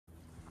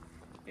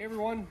Hey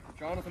everyone,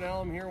 Jonathan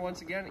Allen here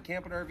once again at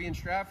Camp and RV in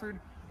Stratford.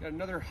 Got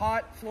another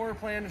hot floor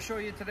plan to show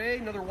you today,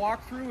 another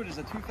walkthrough. It is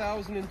a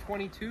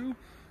 2022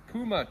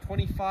 Puma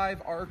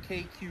 25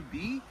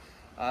 RKQB.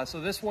 So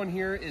this one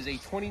here is a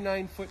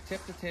 29-foot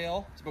tip to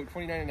tail. It's about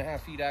 29.5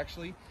 feet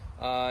actually.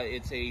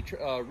 It's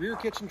a rear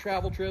kitchen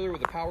travel trailer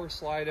with a power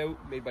slide out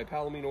made by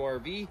Palomino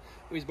RV. It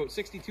weighs about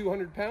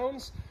 6,200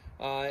 pounds.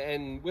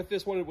 And with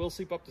this one, it will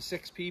sleep up to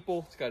 6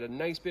 people. It's got a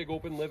nice big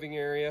open living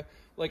area.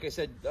 Like I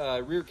said,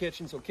 rear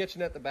kitchen, so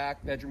kitchen at the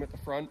back, bedroom at the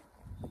front.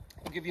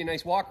 We'll give you a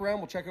nice walk around.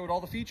 We'll check out all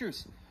the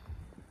features.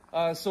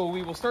 So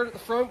we will start at the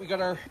front. We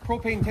got our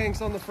propane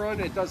tanks on the front.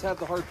 It does have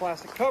the hard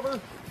plastic cover.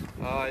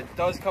 It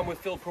does come with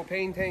filled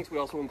propane tanks. We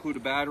also include a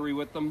battery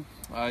with them.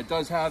 It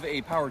does have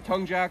a power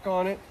tongue jack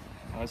on it,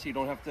 so you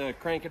don't have to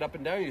crank it up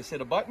and down. You just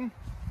hit a button.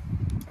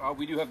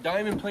 We do have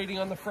diamond plating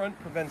on the front,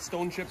 prevents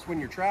stone chips when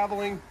you're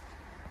traveling.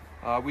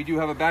 We do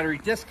have a battery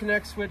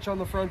disconnect switch on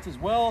the front as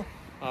well.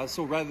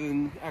 So rather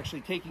than actually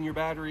taking your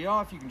battery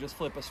off, you can just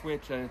flip a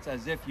switch and it's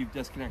as if you've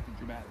disconnected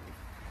your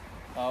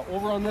battery.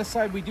 Over on this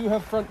side, we do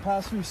have front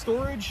pass-through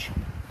storage.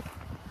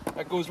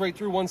 That goes right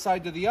through one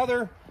side to the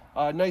other.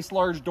 Nice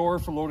large door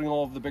for loading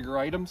all of the bigger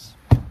items.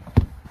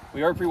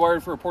 We are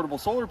pre-wired for a portable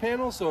solar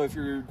panel, so if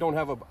you don't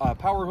have a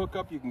power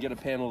hookup, you can get a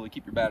panel to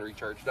keep your battery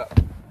charged up.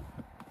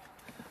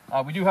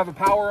 We do have a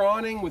power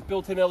awning with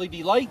built-in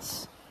LED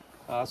lights.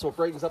 So it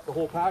brightens up the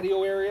whole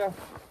patio area.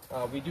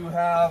 We do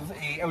have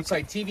a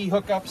outside TV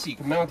hookup, so you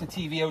can mount the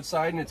TV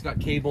outside, and it's got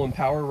cable and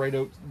power right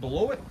out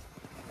below it.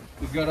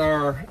 We've got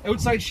our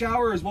outside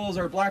shower as well as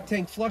our black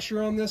tank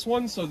flusher on this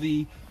one. So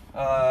the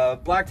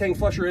black tank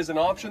flusher is an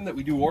option that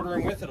we do order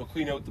them with. It'll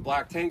clean out the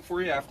black tank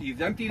for you after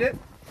you've emptied it.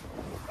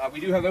 We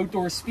do have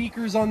outdoor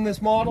speakers on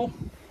this model.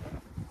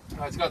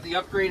 It's got the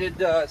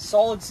upgraded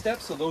solid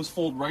steps, so those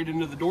fold right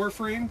into the door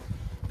frame.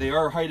 They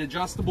are height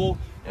adjustable,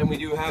 and we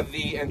do have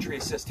the entry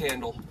assist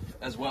handle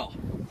as well.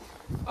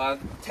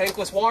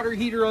 Tankless water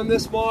heater on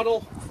this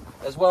model,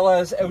 as well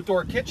as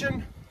outdoor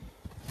kitchen.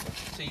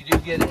 So you do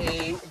get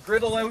a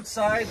griddle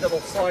outside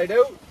that'll slide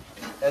out,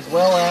 as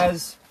well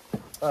as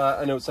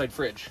an outside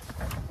fridge.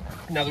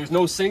 Now there's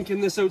no sink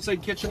in this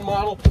outside kitchen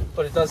model,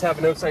 but it does have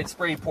an outside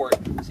spray port,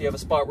 so you have a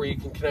spot where you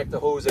can connect a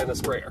hose and a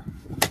sprayer.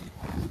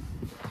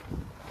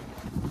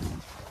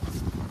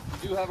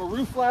 We have a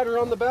roof ladder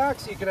on the back,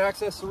 so you can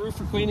access the roof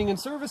for cleaning and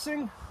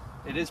servicing.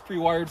 It is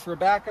pre-wired for a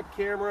backup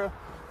camera.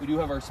 We do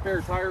have our spare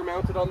tire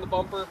mounted on the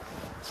bumper.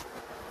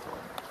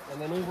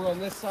 And then over on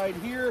this side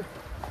here,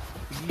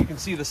 you can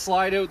see the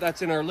slide out.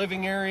 That's in our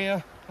living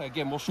area.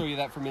 Again, we'll show you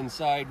that from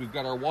inside. We've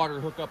got our water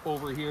hookup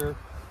over here.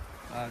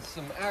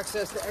 Some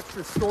access to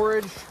extra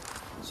storage.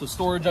 So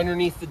storage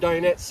underneath the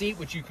dinette seat,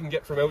 which you can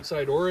get from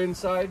outside or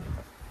inside.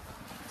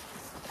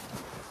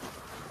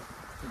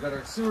 We've got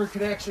our sewer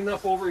connection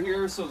up over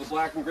here, so the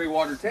black and gray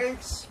water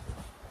tanks.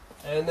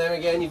 And then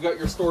again, you've got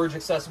your storage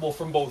accessible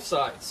from both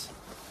sides.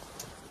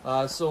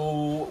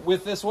 So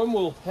with this one,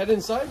 we'll head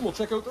inside and we'll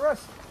check out the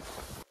rest.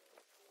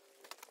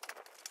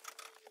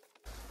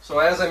 So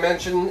as I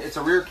mentioned, it's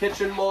a rear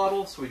kitchen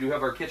model, so we do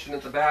have our kitchen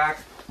at the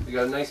back. We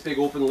got a nice big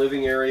open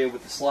living area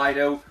with the slide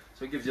out,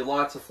 so it gives you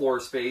lots of floor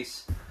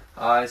space.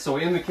 So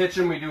in the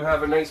kitchen, we do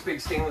have a nice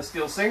big stainless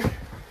steel sink.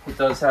 It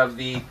does have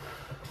the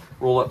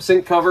roll-up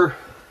sink cover.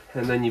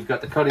 And then you've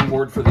got the cutting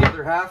board for the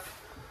other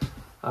half.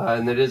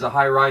 And it is a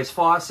high-rise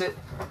faucet.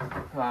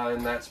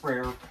 And that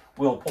sprayer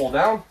will pull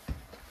down.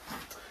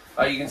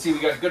 You can see we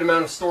got a good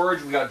amount of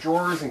storage. We got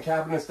drawers and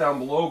cabinets down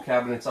below,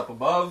 cabinets up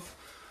above.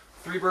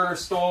 3-burner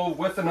stove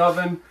with an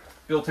oven,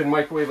 built-in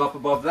microwave up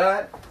above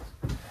that.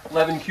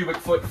 11 cubic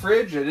foot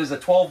fridge. It is a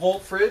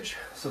 12-volt fridge,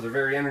 so they're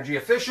very energy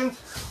efficient.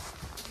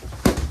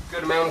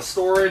 Good amount of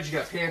storage. You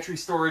got pantry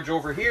storage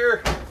over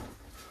here.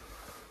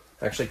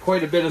 Actually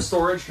quite a bit of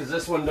storage, because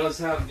this one does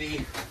have the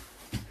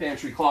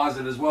pantry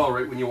closet as well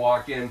right when you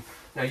walk in.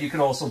 Now you can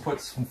also put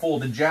some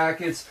folded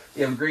jackets.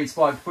 You have a great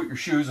spot to put your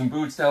shoes and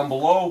boots down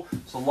below,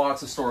 so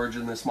lots of storage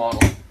in this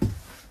model.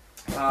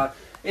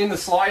 In the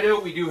slide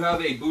out, we do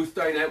have a booth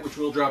dinette which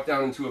will drop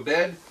down into a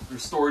bed.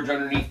 There's storage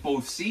underneath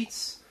both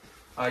seats.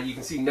 You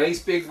can see nice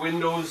big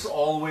windows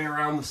all the way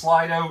around the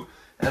slide out,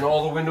 and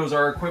all the windows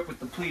are equipped with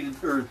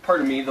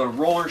the the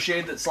roller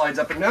shade that slides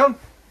up and down.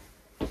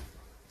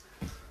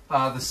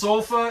 The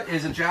sofa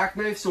is a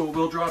jackknife, so it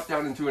will drop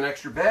down into an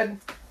extra bed.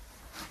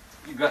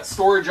 You've got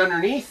storage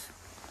underneath.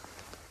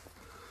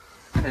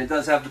 And it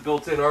does have the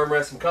built-in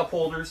armrest and cup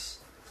holders.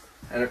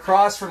 And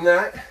across from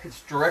that,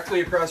 it's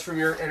directly across from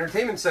your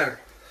entertainment center.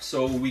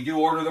 So we do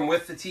order them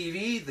with the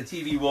TV. The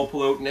TV will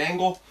pull out an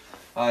angle.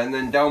 And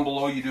then down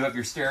below you do have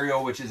your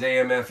stereo, which is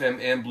AM,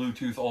 FM, and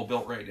Bluetooth all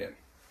built right in.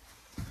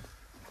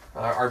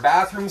 Our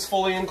bathroom's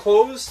fully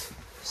enclosed.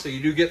 So you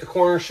do get the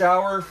corner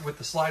shower with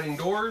the sliding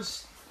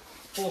doors.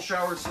 Full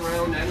shower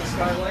surround and a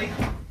skylight.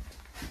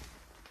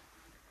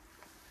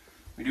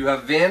 We do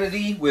have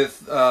vanity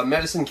with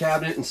medicine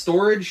cabinet and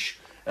storage,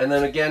 and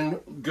then again,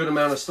 good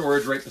amount of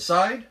storage right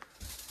beside.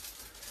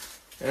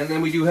 And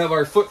then we do have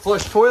our foot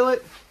flush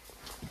toilet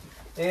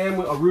and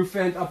a roof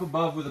vent up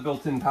above with a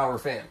built-in power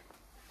fan.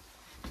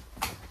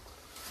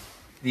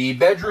 The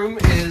bedroom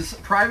is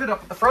private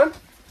up at the front.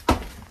 So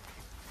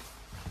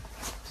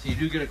you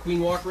do get a queen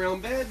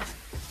walk-around bed.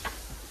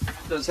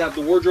 It does have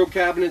the wardrobe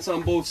cabinets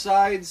on both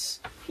sides.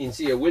 You can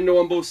see a window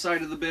on both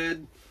sides of the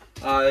bed.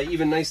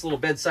 Even nice little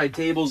bedside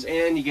tables,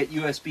 and you get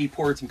USB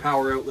ports and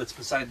power outlets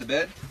beside the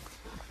bed.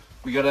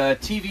 We got a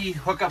TV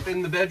hookup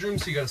in the bedroom,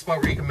 so you got a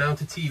spot where you can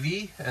mount a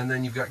TV, and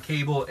then you've got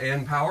cable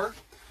and power,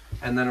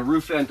 and then a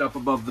roof vent up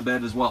above the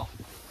bed as well.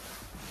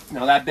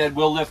 Now that bed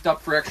will lift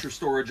up for extra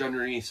storage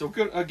underneath, so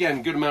good,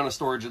 again, good amount of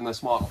storage in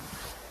this model.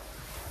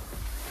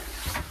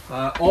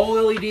 All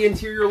LED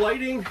interior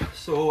lighting,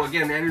 so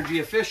again, energy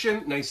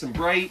efficient, nice and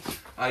bright.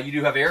 You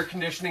do have air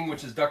conditioning,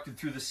 which is ducted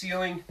through the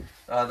ceiling.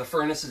 The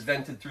furnace is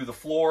vented through the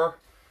floor.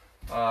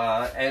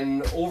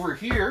 And over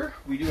here,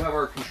 we do have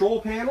our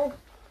control panel.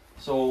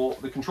 So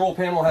the control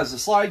panel has the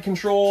slide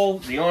control,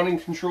 the awning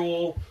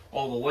control,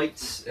 all the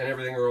lights and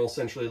everything are all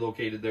centrally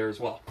located there as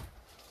well.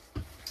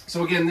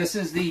 So again, this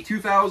is the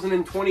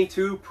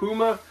 2022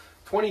 Puma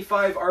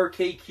 25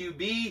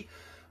 RKQB.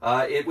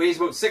 It weighs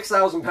about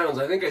 6,000 pounds.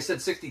 I think I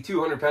said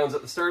 6,200 pounds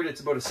at the start.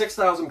 It's about a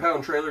 6,000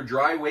 pound trailer,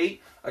 dry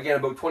weight. Again,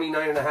 about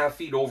 29.5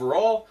 feet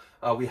overall.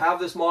 We have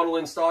this model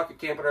in stock at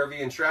Camp and RV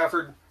in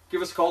Stratford.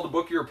 Give us a call to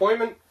book your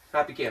appointment.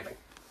 Happy camping.